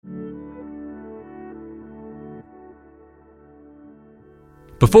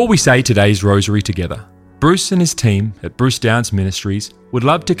Before we say today's rosary together, Bruce and his team at Bruce Downs Ministries would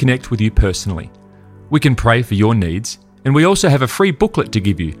love to connect with you personally. We can pray for your needs, and we also have a free booklet to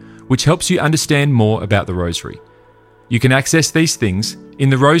give you, which helps you understand more about the rosary. You can access these things in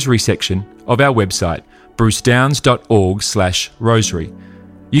the rosary section of our website, brucedowns.org/rosary.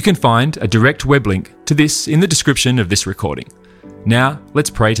 You can find a direct web link to this in the description of this recording. Now, let's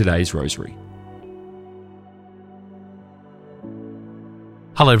pray today's rosary.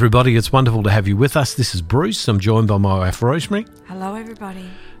 Hello everybody, it's wonderful to have you with us. This is Bruce. I'm joined by my wife Rosemary. Hello everybody.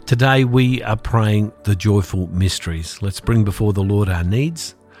 Today we are praying the joyful mysteries. Let's bring before the Lord our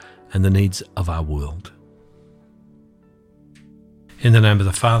needs and the needs of our world. In the name of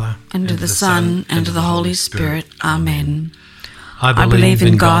the Father, and of the Son, and of the Holy Spirit. Amen. I believe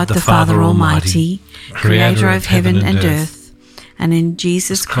in God the Father Almighty, creator of heaven and earth, and in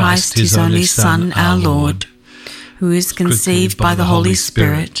Jesus Christ, his only Son, our Lord, who is conceived by the Holy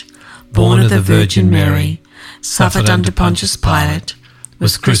Spirit, born of the Virgin Mary, suffered under Pontius Pilate,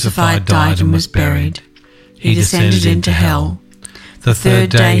 was crucified, died, and was buried. He descended into hell. The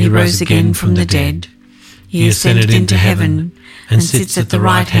third day he rose again from the dead. He ascended into heaven, and sits at the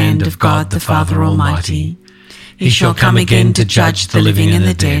right hand of God the Father Almighty. He shall come again to judge the living and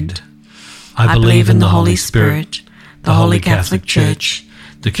the dead. I believe in the Holy Spirit, the Holy Catholic Church,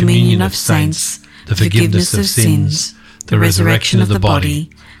 the communion of saints, the forgiveness of sins, the resurrection of the body,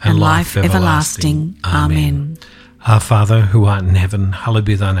 and life everlasting. Amen. Our Father, who art in heaven, hallowed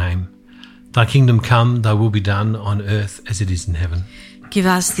be thy name. Thy kingdom come, thy will be done on earth as it is in heaven. Give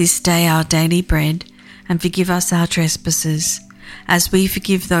us this day our daily bread, and forgive us our trespasses, as we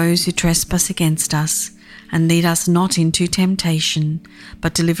forgive those who trespass against us. And lead us not into temptation,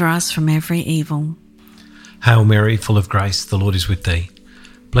 but deliver us from every evil. Hail Mary, full of grace, the Lord is with thee.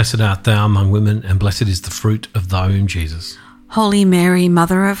 Blessed art thou among women, and blessed is the fruit of thy womb, Jesus. Holy Mary,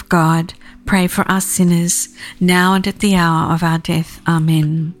 Mother of God, pray for us sinners, now and at the hour of our death.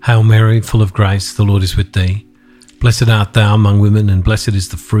 Amen. Hail Mary, full of grace, the Lord is with thee. Blessed art thou among women, and blessed is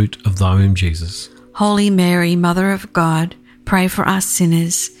the fruit of thy womb, Jesus. Holy Mary, Mother of God, pray for us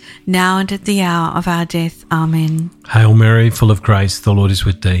sinners, now and at the hour of our death. Amen. Hail Mary, full of grace, the Lord is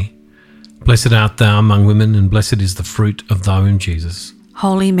with thee. Blessed art thou among women, and blessed is the fruit of thy womb, Jesus.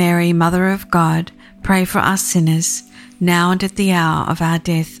 Holy Mary, Mother of God, pray for us sinners, now and at the hour of our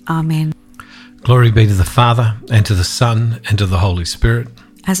death. Amen. Glory be to the Father, and to the Son, and to the Holy Spirit.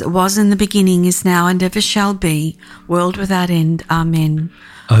 As it was in the beginning, is now, and ever shall be, world without end. Amen.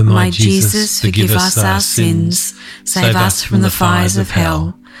 O my Jesus, forgive us our sins, save us from the fires of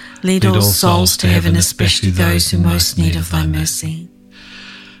hell. Lead all souls to heaven, especially those who most need of thy mercy.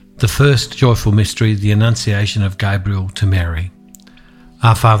 The first joyful mystery, the Annunciation of Gabriel to Mary.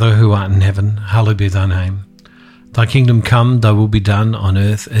 Our Father, who art in heaven, hallowed be thy name. Thy kingdom come, thy will be done on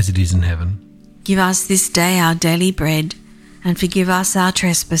earth as it is in heaven. Give us this day our daily bread, and forgive us our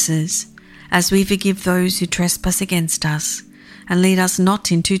trespasses, as we forgive those who trespass against us. And lead us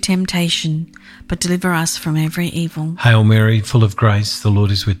not into temptation, but deliver us from every evil. Hail Mary, full of grace, the Lord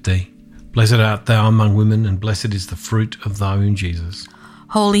is with thee. Blessed art thou among women, and blessed is the fruit of thy womb, Jesus.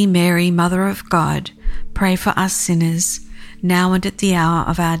 Holy Mary, Mother of God, pray for us sinners, now and at the hour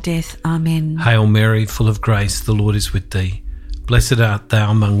of our death. Amen. Hail Mary, full of grace, the Lord is with thee. Blessed art thou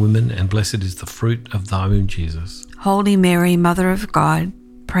among women, and blessed is the fruit of thy womb, Jesus. Holy Mary, Mother of God,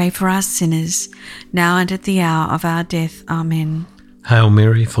 pray for us sinners, now and at the hour of our death. Amen. Hail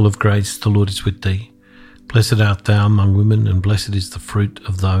Mary, full of grace, the Lord is with thee. Blessed art thou among women, and blessed is the fruit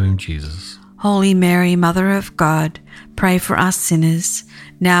of thy womb, Jesus. Holy Mary, Mother of God, pray for us sinners,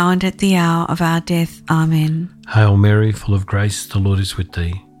 now and at the hour of our death. Amen. Hail Mary, full of grace, the Lord is with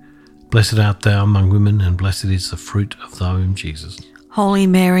thee. Blessed art thou among women, and blessed is the fruit of thy womb, Jesus. Holy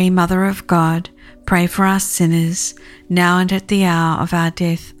Mary, Mother of God, pray for us sinners, now and at the hour of our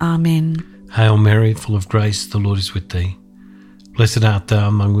death. Amen. Hail Mary, full of grace, the Lord is with thee. Blessed art thou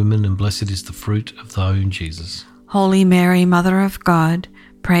among women, and blessed is the fruit of thy womb, Jesus. Holy Mary, Mother of God,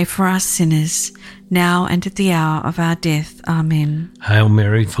 pray for us sinners, now and at the hour of our death. Amen. Hail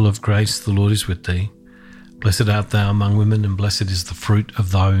Mary, full of grace, the Lord is with thee. Blessed art thou among women, and blessed is the fruit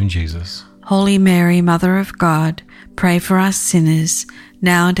of thy womb, Jesus. Holy Mary, Mother of God, pray for us sinners,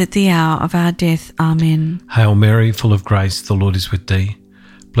 now and at the hour of our death. Amen. Hail Mary, full of grace, the Lord is with thee.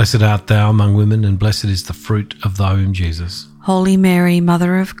 Blessed art thou among women, and blessed is the fruit of thy womb, Jesus. Holy Mary,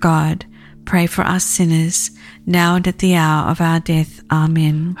 Mother of God, pray for us sinners, now and at the hour of our death.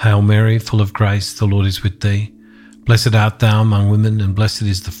 Amen. Hail Mary, full of grace, the Lord is with thee. Blessed art thou among women, and blessed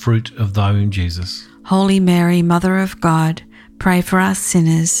is the fruit of thy womb, Jesus. Holy Mary, Mother of God, pray for us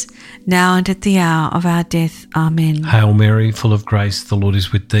sinners, now and at the hour of our death. Amen. Hail Mary, full of grace, the Lord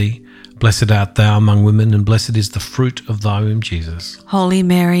is with thee. Blessed art thou among women, and blessed is the fruit of thy womb, Jesus. Holy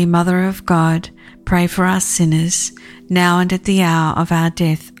Mary, Mother of God, pray for us sinners, now and at the hour of our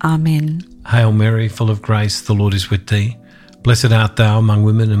death. Amen. Hail Mary, full of grace, the Lord is with thee. Blessed art thou among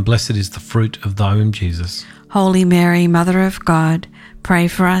women, and blessed is the fruit of thy womb, Jesus. Holy Mary, Mother of God, pray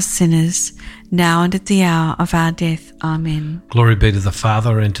for us sinners, now and at the hour of our death. Amen. Glory be to the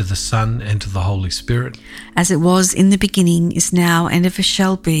Father, and to the Son, and to the Holy Spirit. As it was in the beginning, is now, and ever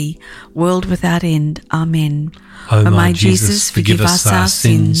shall be, world without end. Amen. O my Jesus, forgive us our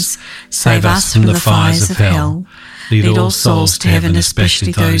sins, save us from the fires of hell. Lead all souls to heaven,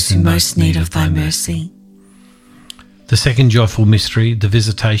 especially those in most need of thy mercy. The second joyful mystery, the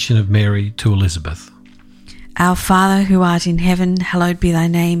visitation of Mary to Elizabeth. Our Father, who art in heaven, hallowed be thy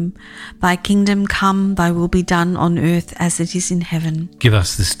name. Thy kingdom come, thy will be done on earth as it is in heaven. Give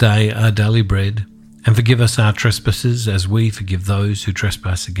us this day our daily bread, and forgive us our trespasses as we forgive those who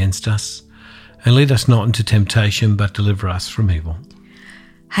trespass against us. And lead us not into temptation, but deliver us from evil.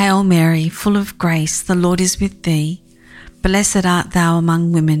 Hail Mary, full of grace, the Lord is with thee. Blessed art thou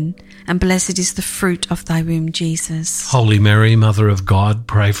among women, and blessed is the fruit of thy womb, Jesus. Holy Mary, Mother of God,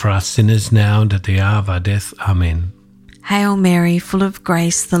 pray for us sinners now and at the hour of our death. Amen. Hail Mary, full of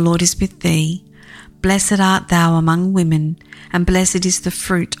grace, the Lord is with thee. Blessed art thou among women, and blessed is the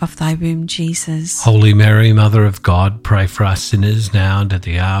fruit of thy womb, Jesus. Holy Mary, Mother of God, pray for us sinners now and at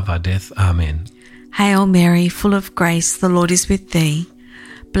the hour of our death. Amen. Hail Mary, full of grace, the Lord is with thee.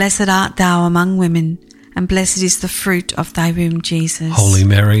 Blessed art thou among women, and blessed is the fruit of thy womb, Jesus. Holy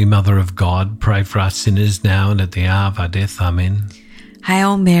Mary, Mother of God, pray for us sinners now and at the hour of our death. Amen.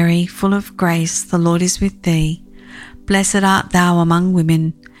 Hail Mary, full of grace, the Lord is with thee. Blessed art thou among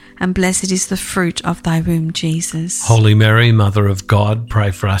women, and blessed is the fruit of thy womb, Jesus. Holy Mary, Mother of God,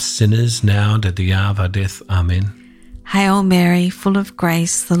 pray for us sinners now and at the hour of our death. Amen. Hail Mary, full of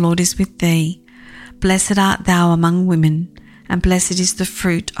grace, the Lord is with thee. Blessed art thou among women, and blessed is the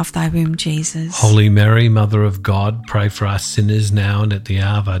fruit of thy womb, Jesus. Holy Mary, Mother of God, pray for us sinners now and at the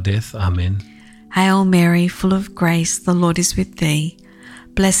hour of our death. Amen. Hail Mary, full of grace, the Lord is with thee.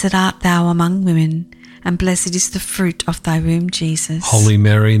 Blessed art thou among women, and blessed is the fruit of thy womb, Jesus. Holy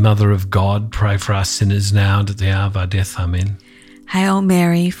Mary, Mother of God, pray for us sinners now and at the hour of our death. Amen. Hail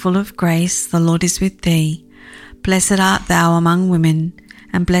Mary, full of grace, the Lord is with thee. Blessed art thou among women,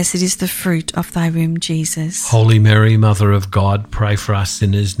 and blessed is the fruit of thy womb, Jesus. Holy Mary, Mother of God, pray for us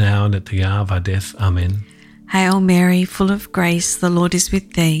sinners now and at the hour of our death. Amen. Hail Mary, full of grace, the Lord is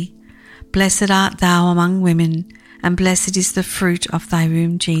with thee. Blessed art thou among women, and blessed is the fruit of thy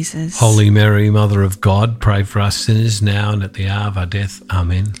womb, Jesus. Holy Mary, Mother of God, pray for us sinners now and at the hour of our death.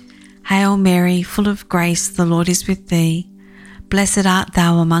 Amen. Hail Mary, full of grace, the Lord is with thee. Blessed art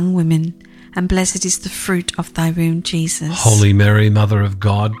thou among women, and blessed is the fruit of thy womb, Jesus. Holy Mary, Mother of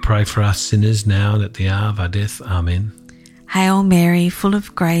God, pray for us sinners now and at the hour of our death. Amen. Hail Mary, full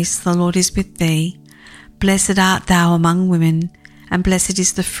of grace, the Lord is with thee. Blessed art thou among women, and blessed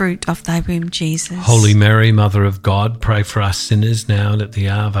is the fruit of thy womb, Jesus. Holy Mary, Mother of God, pray for us sinners now and at the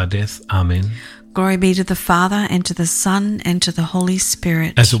hour of our death. Amen. Glory be to the Father, and to the Son, and to the Holy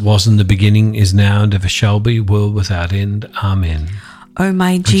Spirit. As it was in the beginning, is now, and ever shall be, world without end. Amen. O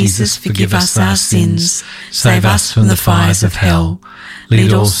my Jesus, forgive us our sins, save us from the fires of hell.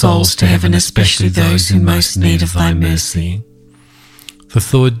 Lead all souls to heaven, especially those in most need of thy mercy. The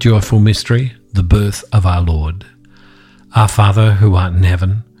third joyful mystery, the birth of our Lord. Our Father, who art in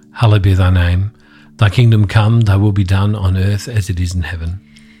heaven, hallowed be thy name. Thy kingdom come, thy will be done on earth as it is in heaven.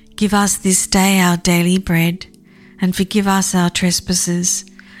 Give us this day our daily bread, and forgive us our trespasses,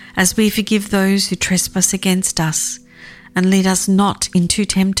 as we forgive those who trespass against us. And lead us not into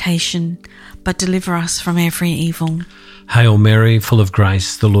temptation, but deliver us from every evil. Hail Mary, full of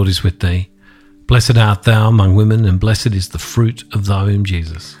grace, the Lord is with thee. Blessed art thou among women, and blessed is the fruit of thy womb,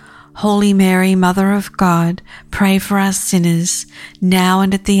 Jesus. Holy Mary, Mother of God, pray for us sinners, now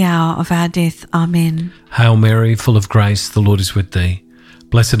and at the hour of our death. Amen. Hail Mary, full of grace, the Lord is with thee.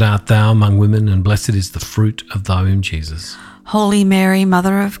 Blessed art thou among women, and blessed is the fruit of thy womb, Jesus. Holy Mary,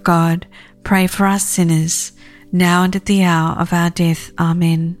 Mother of God, pray for us sinners, now and at the hour of our death.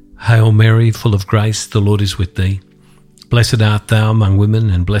 Amen. Hail Mary, full of grace, the Lord is with thee. Blessed art thou among women,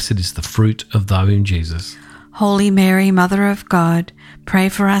 and blessed is the fruit of thy womb, Jesus. Holy Mary, Mother of God, pray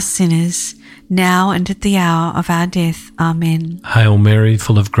for us sinners, now and at the hour of our death. Amen. Hail Mary,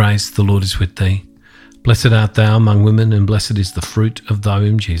 full of grace, the Lord is with thee. Blessed art thou among women, and blessed is the fruit of thy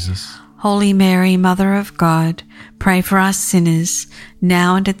womb, Jesus. Holy Mary, Mother of God, pray for us sinners,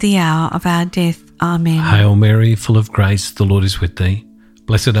 now and at the hour of our death. Amen. Hail Mary, full of grace, the Lord is with thee.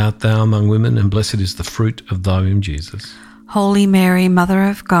 Blessed art thou among women, and blessed is the fruit of thy womb, Jesus. Holy Mary, Mother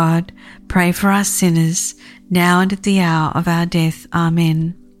of God, pray for us sinners, now and at the hour of our death.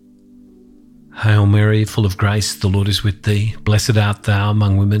 Amen. Hail Mary, full of grace, the Lord is with thee. Blessed art thou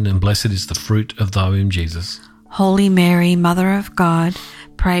among women, and blessed is the fruit of thy womb, Jesus. Holy Mary, Mother of God,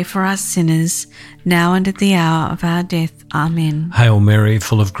 pray for us sinners, now and at the hour of our death. Amen. Hail Mary,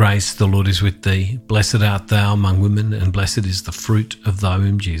 full of grace, the Lord is with thee. Blessed art thou among women, and blessed is the fruit of thy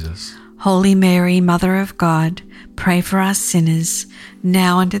womb, Jesus. Holy Mary, Mother of God, pray for us sinners,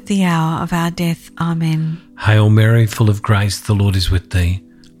 now and at the hour of our death. Amen. Hail Mary, full of grace, the Lord is with thee.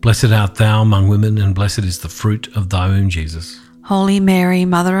 Blessed art thou among women, and blessed is the fruit of thy womb, Jesus. Holy Mary,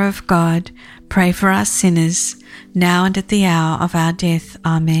 Mother of God, pray for us sinners, now and at the hour of our death.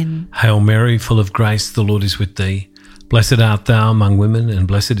 Amen. Hail Mary, full of grace, the Lord is with thee. Blessed art thou among women, and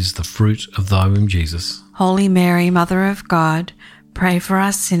blessed is the fruit of thy womb, Jesus. Holy Mary, Mother of God, pray for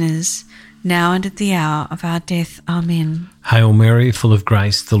us sinners, now and at the hour of our death. Amen. Hail Mary, full of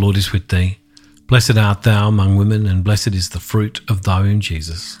grace, the Lord is with thee. Blessed art thou among women, and blessed is the fruit of thy womb,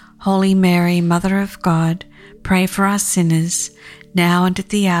 Jesus. Holy Mary, Mother of God, pray for us sinners, now and at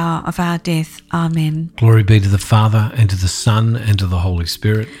the hour of our death. Amen. Glory be to the Father, and to the Son, and to the Holy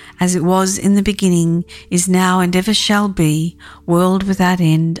Spirit. As it was in the beginning, is now, and ever shall be, world without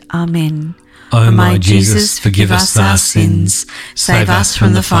end. Amen. O my Jesus, forgive us our sins, save us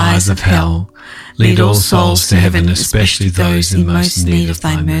from the fires of hell. Lead all souls to heaven, especially those in most need of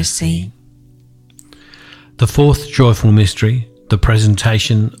thy mercy. The fourth joyful mystery, the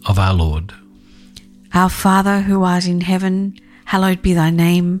presentation of our Lord. Our Father, who art in heaven, hallowed be thy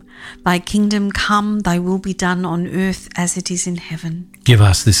name. Thy kingdom come, thy will be done on earth as it is in heaven. Give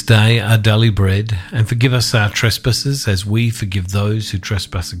us this day our daily bread, and forgive us our trespasses as we forgive those who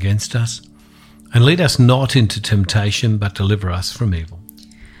trespass against us. And lead us not into temptation, but deliver us from evil.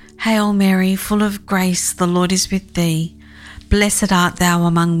 Hail Mary, full of grace, the Lord is with thee. Blessed art thou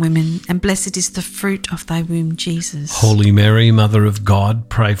among women, and blessed is the fruit of thy womb, Jesus. Holy Mary, Mother of God,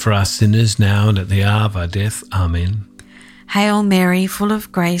 pray for us sinners now and at the hour of our death. Amen. Hail Mary, full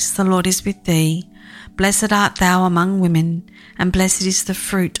of grace, the Lord is with thee. Blessed art thou among women, and blessed is the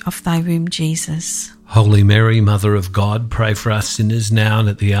fruit of thy womb, Jesus. Holy Mary, Mother of God, pray for us sinners now and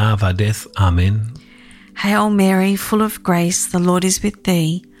at the hour of our death. Amen. Hail Mary, full of grace, the Lord is with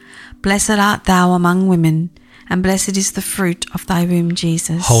thee. Blessed art thou among women, and blessed is the fruit of thy womb,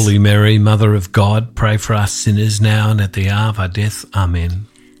 Jesus. Holy Mary, Mother of God, pray for us sinners now and at the hour of our death. Amen.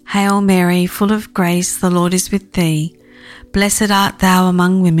 Hail Mary, full of grace, the Lord is with thee. Blessed art thou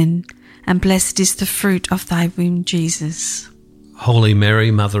among women, and blessed is the fruit of thy womb, Jesus. Holy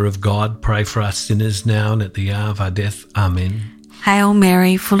Mary, Mother of God, pray for us sinners now and at the hour of our death. Amen. Hail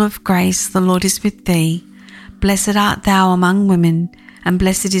Mary, full of grace, the Lord is with thee. Blessed art thou among women, and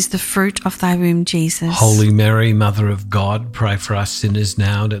blessed is the fruit of thy womb, Jesus. Holy Mary, Mother of God, pray for us sinners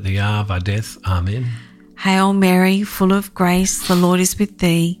now and at the hour of our death. Amen. Hail Mary, full of grace, the Lord is with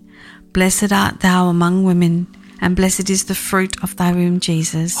thee. Blessed art thou among women, and blessed is the fruit of thy womb,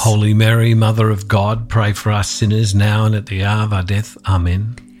 Jesus. Holy Mary, Mother of God, pray for us sinners now and at the hour of our death.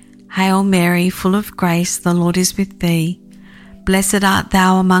 Amen. Hail Mary, full of grace, the Lord is with thee. Blessed art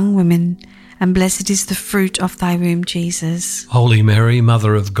thou among women, and blessed is the fruit of thy womb, Jesus. Holy Mary,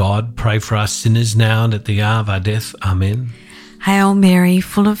 Mother of God, pray for us sinners now and at the hour of our death. Amen. Hail Mary,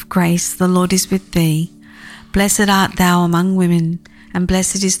 full of grace, the Lord is with thee. Blessed art thou among women, and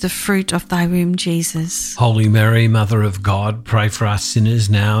blessed is the fruit of thy womb, Jesus. Holy Mary, Mother of God, pray for us sinners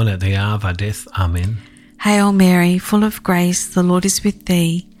now and at the hour of our death. Amen. Hail Mary, full of grace, the Lord is with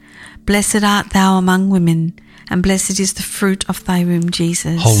thee. Blessed art thou among women, and blessed is the fruit of thy womb,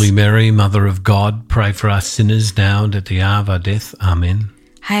 Jesus. Holy Mary, Mother of God, pray for us sinners now and at the hour of our death. Amen.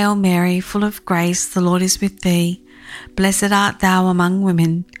 Hail Mary, full of grace, the Lord is with thee. Blessed art thou among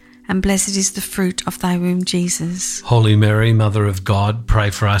women, and blessed is the fruit of thy womb, Jesus. Holy Mary, Mother of God, pray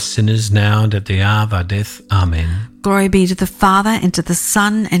for us sinners now and at the hour of our death. Amen. Glory be to the Father, and to the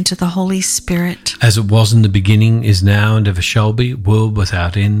Son, and to the Holy Spirit. As it was in the beginning, is now, and ever shall be, world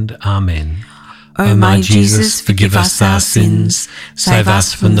without end. Amen. O my Jesus, forgive us our sins, save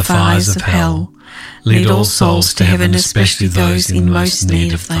us from the fires of hell. Lead all souls to heaven, especially those in most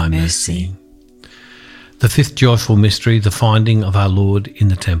need of thy mercy. The fifth joyful mystery, the finding of our Lord in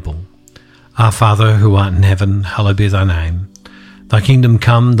the temple. Our Father, who art in heaven, hallowed be thy name. Thy kingdom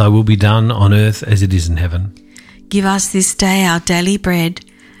come, thy will be done on earth as it is in heaven. Give us this day our daily bread,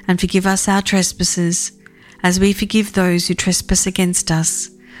 and forgive us our trespasses, as we forgive those who trespass against us.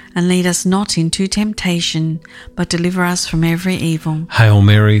 and lead us not into temptation, but deliver us from every evil. Hail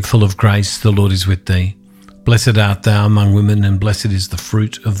Mary, full of grace, the Lord is with thee. Blessed art thou among women, and blessed is the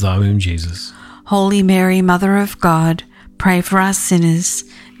fruit of thy womb, Jesus. Holy Mary, Mother of God, pray for us sinners,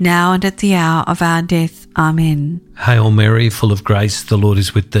 now and at the hour of our death. Amen. Hail Mary, full of grace, the Lord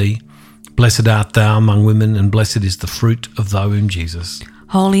is with thee. Blessed art thou among women, and blessed is the fruit of thy womb, Jesus.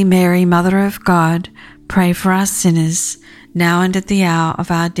 Holy Mary, Mother of God, pray for us sinners, now and at the hour of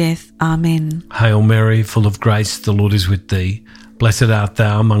our death. Amen. Hail Mary, full of grace, the Lord is with thee. Blessed art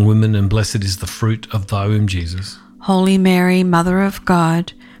thou among women, and blessed is the fruit of thy womb, Jesus. Holy Mary, Mother of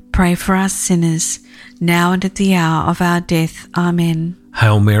God, pray for us sinners, now and at the hour of our death. Amen.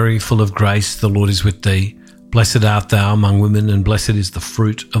 Hail Mary, full of grace, the Lord is with thee. Blessed art thou among women, and blessed is the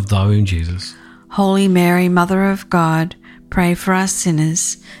fruit of thy womb, Jesus. Holy Mary, Mother of God, pray for us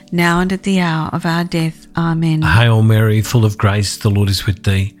sinners, now and at the hour of our death. Amen. Hail Mary, full of grace, the Lord is with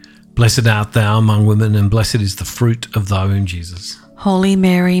thee. Blessed art thou among women, and blessed is the fruit of thy womb, Jesus. Holy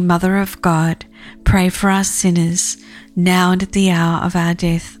Mary, Mother of God, pray for us sinners, now and at the hour of our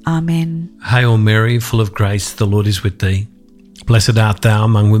death. Amen. Hail Mary, full of grace, the Lord is with thee. Blessed art thou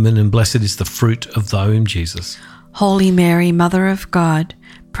among women, and blessed is the fruit of thy womb, Jesus. Holy Mary, Mother of God,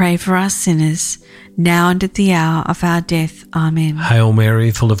 pray for us sinners, now and at the hour of our death. Amen. Hail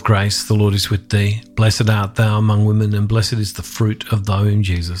Mary, full of grace, the Lord is with thee. Blessed art thou among women, and blessed is the fruit of thy womb,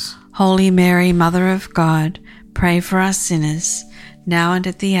 Jesus. Holy Mary, Mother of God, pray for us sinners, now and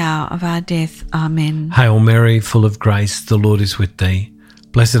at the hour of our death. Amen. Hail Mary, full of grace, the Lord is with thee.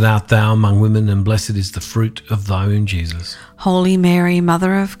 Blessed art thou among women, and blessed is the fruit of thy womb, Jesus. Holy Mary,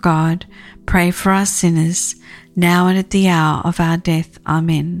 Mother of God, pray for us sinners, now and at the hour of our death.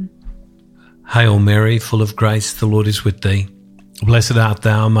 Amen. Hail Mary, full of grace, the Lord is with thee. Blessed art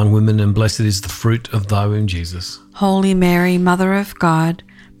thou among women, and blessed is the fruit of thy womb, Jesus. Holy Mary, Mother of God,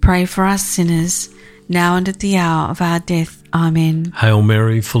 pray for us sinners, now and at the hour of our death. Amen. Hail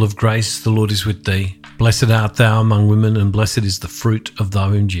Mary, full of grace, the Lord is with thee. Blessed art thou among women, and blessed is the fruit of thy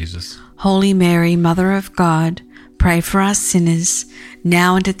womb, Jesus. Holy Mary, Mother of God, pray for us sinners,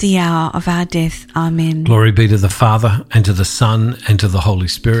 now and at the hour of our death. Amen. Glory be to the Father, and to the Son, and to the Holy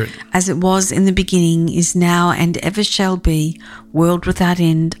Spirit. As it was in the beginning, is now, and ever shall be, world without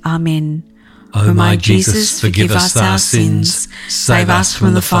end. Amen. O my Jesus, forgive us our sins, save us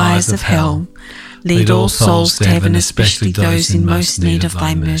from the fires of hell. Lead all souls to heaven, especially those in most need of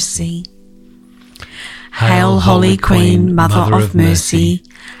thy mercy. Hail, Holy Queen, Mother of Mercy,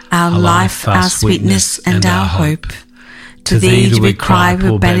 our life, our sweetness, and our hope. To thee do we cry,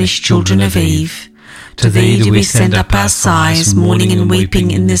 poor banished children of Eve. To thee do we send up our sighs, mourning and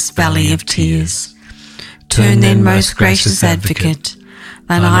weeping in this valley of tears. Turn then, most gracious Advocate,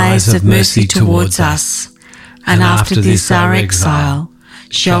 thine eyes of mercy towards us, and after this our exile,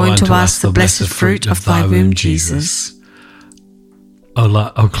 show unto us the blessed fruit of thy womb, Jesus.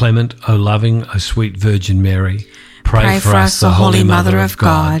 O clement, O loving, O sweet Virgin Mary, pray for us, O Holy Mother of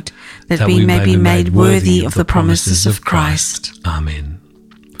God, that we may be made worthy of the promises of Christ. Amen.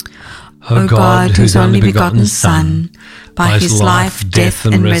 O God, whose only begotten Son, by his life, death,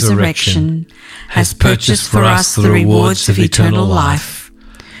 and resurrection, has purchased for us the rewards of eternal life,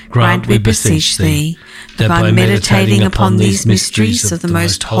 grant, we beseech thee, that by meditating upon these mysteries of the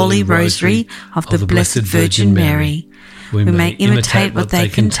most holy rosary of the Blessed Virgin Mary, we may imitate what they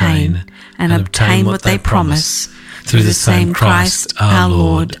contain and obtain what they promise, through the same Christ our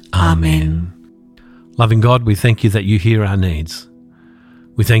Lord. Amen. Loving God, we thank you that you hear our needs.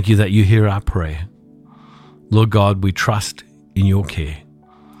 We thank you that you hear our prayer. Lord God, we trust in your care.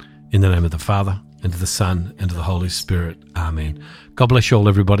 In the name of the Father, and of the Son, and of the Holy Spirit. Amen. God bless you all,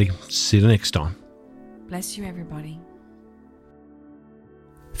 everybody. See you next time. Bless you, everybody.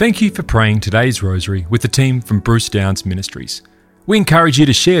 Thank you for praying today's rosary with the team from Bruce Downs Ministries. We encourage you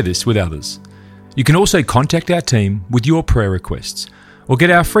to share this with others. You can also contact our team with your prayer requests or get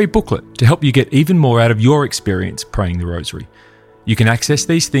our free booklet to help you get even more out of your experience praying the rosary. You can access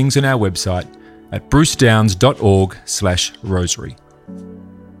these things on our website at brucedowns.org/rosary.